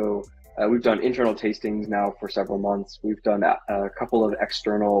 taco, we've done internal tastings now for several months. We've done a couple of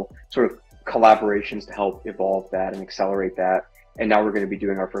external sort of collaborations to help evolve that and accelerate that. And now we're going to be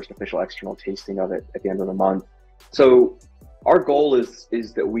doing our first official external tasting of it at the end of the month. So our goal is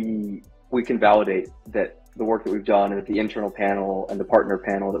that we can validate that the work that we've done and that the internal panel and the partner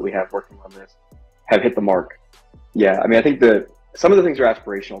panel that we have working on this have hit the mark. Yeah, I mean, I think that some of the things are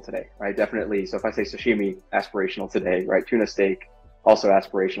aspirational today, right? Definitely. So if I say sashimi, aspirational today, right? Tuna steak, also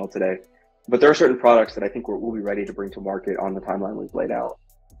aspirational today. But there are certain products that I think we'll be ready to bring to market on the timeline we've laid out.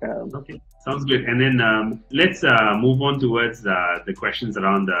 Okay, sounds good. And then let's move on towards the questions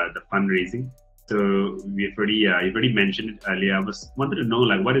around the fundraising. So you've already mentioned it earlier. I wanted to know,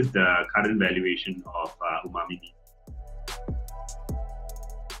 like, what is the current valuation of Umami Meat?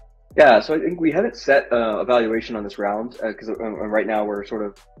 Yeah, so I think we haven't set a valuation on this round because right now we're sort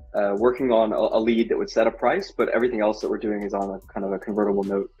of working on a lead that would set a price, but everything else that we're doing is on a kind of a convertible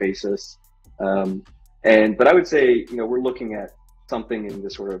note basis. But I would say, we're looking at something in the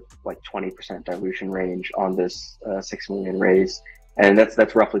sort of like 20% dilution range on this 6 million raise. And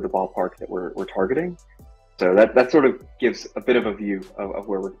that's roughly the ballpark that we're targeting. So that sort of gives a bit of a view of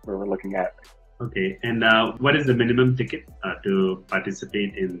where we're looking at. Okay, and what is the minimum ticket to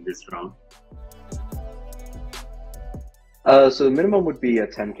participate in this round? So the minimum would be a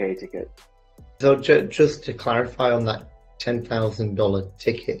 10K ticket. So just to clarify on that $10,000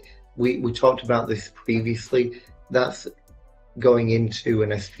 ticket, we talked about this previously. That's going into an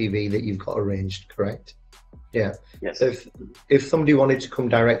SPV that you've got arranged, correct? Yeah. Yes. So if somebody wanted to come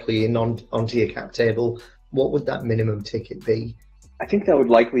directly in onto your cap table, what would that minimum ticket be? I think that would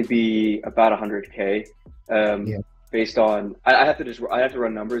likely be about 100K. Based on, I have to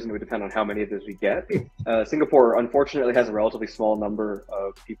run numbers, and it would depend on how many of those we get. Singapore unfortunately has a relatively small number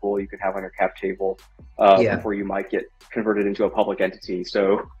of people you can have on your cap table before you might get converted into a public entity.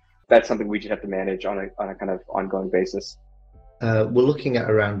 So that's something we just have to manage on a kind of ongoing basis. We're looking at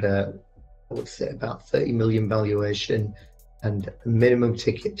around I would say about 30 million valuation and a minimum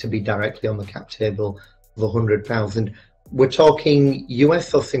ticket to be directly on the cap table of 100,000. We're talking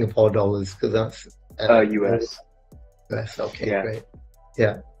US or Singapore dollars, because that's US. US, okay, yeah. Great.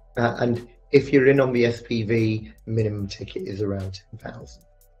 Yeah, and if you're in on the SPV, minimum ticket is around 10,000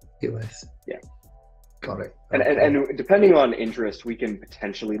 US. Yeah. Got it. Okay. And depending on interest, we can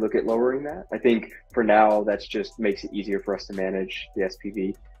potentially look at lowering that. I think for now, that's just makes it easier for us to manage the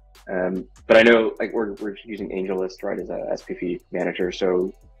SPV. But I know, like, we're using AngelList, right, as a SPV manager.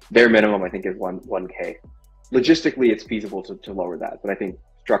 So their minimum, I think, is 1K. Logistically, it's feasible to lower that, but I think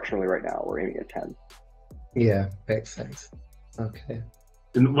structurally right now we're aiming at 10. Yeah, makes sense. Okay.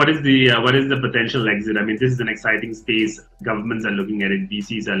 And what is the potential exit? I mean, this is an exciting space. Governments are looking at it.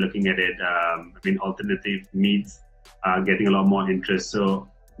 VCs are looking at it. Alternative meats are getting a lot more interest. So,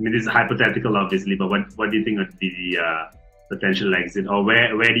 I mean, this is hypothetical, obviously, but what do you think would be the potential exit, or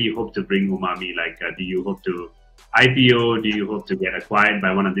where do you hope to bring Umami? Like, do you hope to IPO? Do you hope to get acquired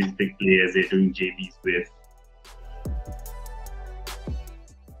by one of these big players they're doing JVs with?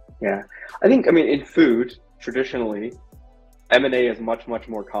 Yeah, I think, in food, traditionally, M&A is much, much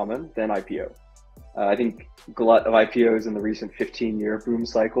more common than IPO. I think glut of IPOs in the recent 15-year boom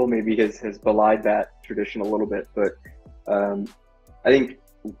cycle maybe has belied that tradition a little bit, but I think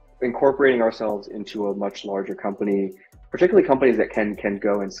incorporating ourselves into a much larger company, particularly companies that can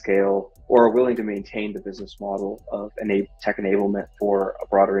go and scale or are willing to maintain the business model of tech enablement for a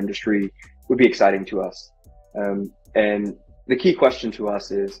broader industry, would be exciting to us. And the key question to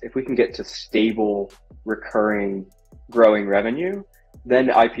us is, if we can get to stable, recurring, growing revenue, then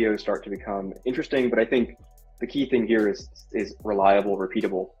IPOs start to become interesting. But I think the key thing here is reliable,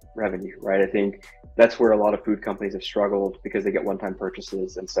 repeatable revenue, right? I think that's where a lot of food companies have struggled, because they get one-time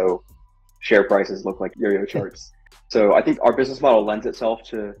purchases, and so share prices look like yo-yo charts. So I think our business model lends itself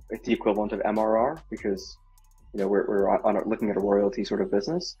to the equivalent of MRR, because we're looking at a royalty sort of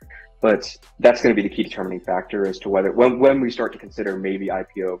business. But that's going to be the key determining factor as to whether when we start to consider maybe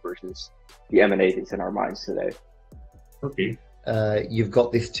IPO versus the M&A that's in our minds today. Okay. You've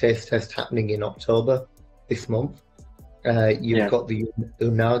got this taste test happening in October this month. You've got the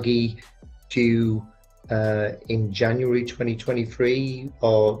unagi due in January 2023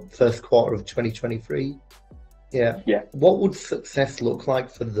 or first quarter of 2023. Yeah. What would success look like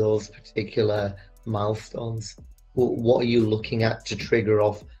for those particular milestones? What are you looking at to trigger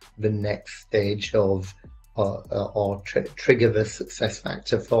off the next stage of or trigger the success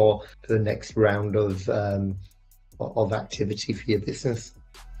factor for the next round of activity for your business?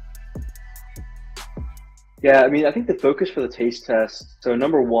 Yeah, I mean, I think the focus for the taste test, so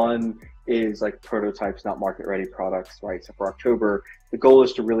number one is like prototypes, not market ready products, right? So for October, the goal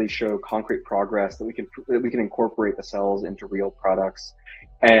is to really show concrete progress that we can incorporate the cells into real products,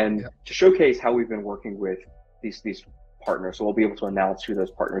 and to showcase how we've been working with these partners. So we'll be able to announce who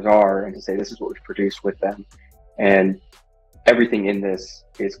those partners are and to say this is what we've produced with them, and everything in this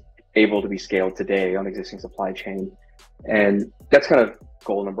is able to be scaled today on existing supply chain. And that's kind of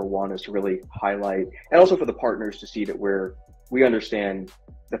goal number one, is to really highlight, and also for the partners to see that we understand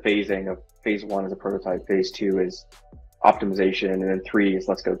the phasing of phase one is a prototype, phase two is optimization, and then three is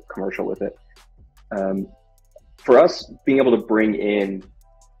let's go commercial with it. For us, being able to bring in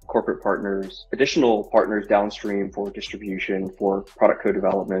corporate partners, additional partners downstream for distribution, for product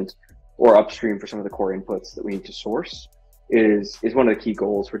co-development, or upstream for some of the core inputs that we need to source is one of the key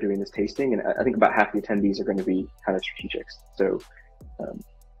goals for doing this tasting. And I think about half the attendees are going to be kind of strategics. So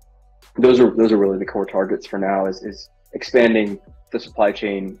those are really the core targets for now, is expanding the supply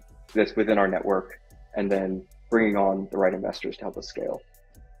chain that's within our network, and then bringing on the right investors to help us scale.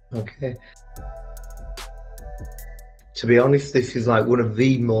 Okay. To be honest, this is like one of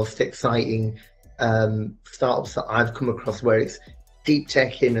the most exciting startups that I've come across, where it's deep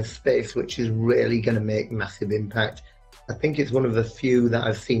tech in a space which is really going to make massive impact. I think it's one of the few that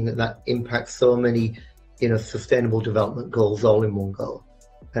I've seen that impacts so many, sustainable development goals all in one go.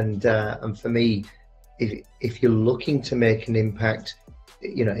 And for me, if you're looking to make an impact,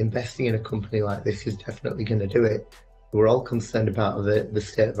 investing in a company like this is definitely going to do it. We're all concerned about the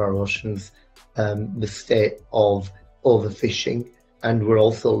state of our oceans, the state of overfishing, and we're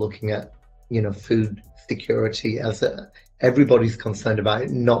also looking at, food security everybody's concerned about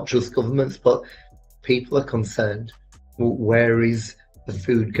it, not just governments, but people are concerned. Where is the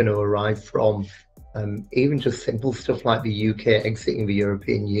food going to arrive from? Even just simple stuff like the UK exiting the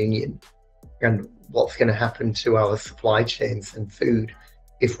European Union, and what's going to happen to our supply chains and food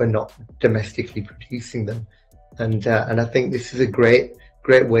if we're not domestically producing them. And I think this is a great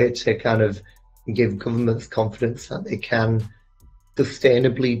way to kind of give governments confidence that they can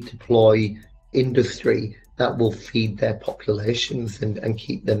sustainably deploy industry that will feed their populations and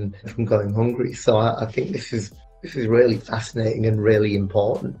keep them from going hungry. So I think this is really fascinating and really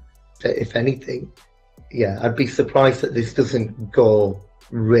important. If anything, I'd be surprised that this doesn't go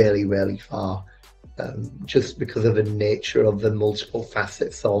really, really far, just because of the nature of the multiple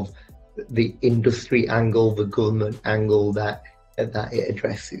facets of the industry angle, the government angle that it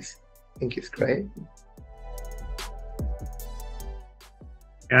addresses. I think it's great.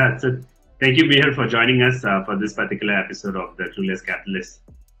 Yeah, so thank you, Mihir, for joining us for this particular episode of the Clueless Capitalist.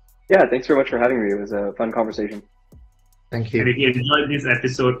 Yeah, thanks very much for having me. It was a fun conversation. Thank you. And if you enjoyed this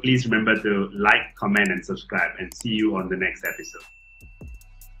episode, please remember to like, comment, and subscribe, and see you on the next episode.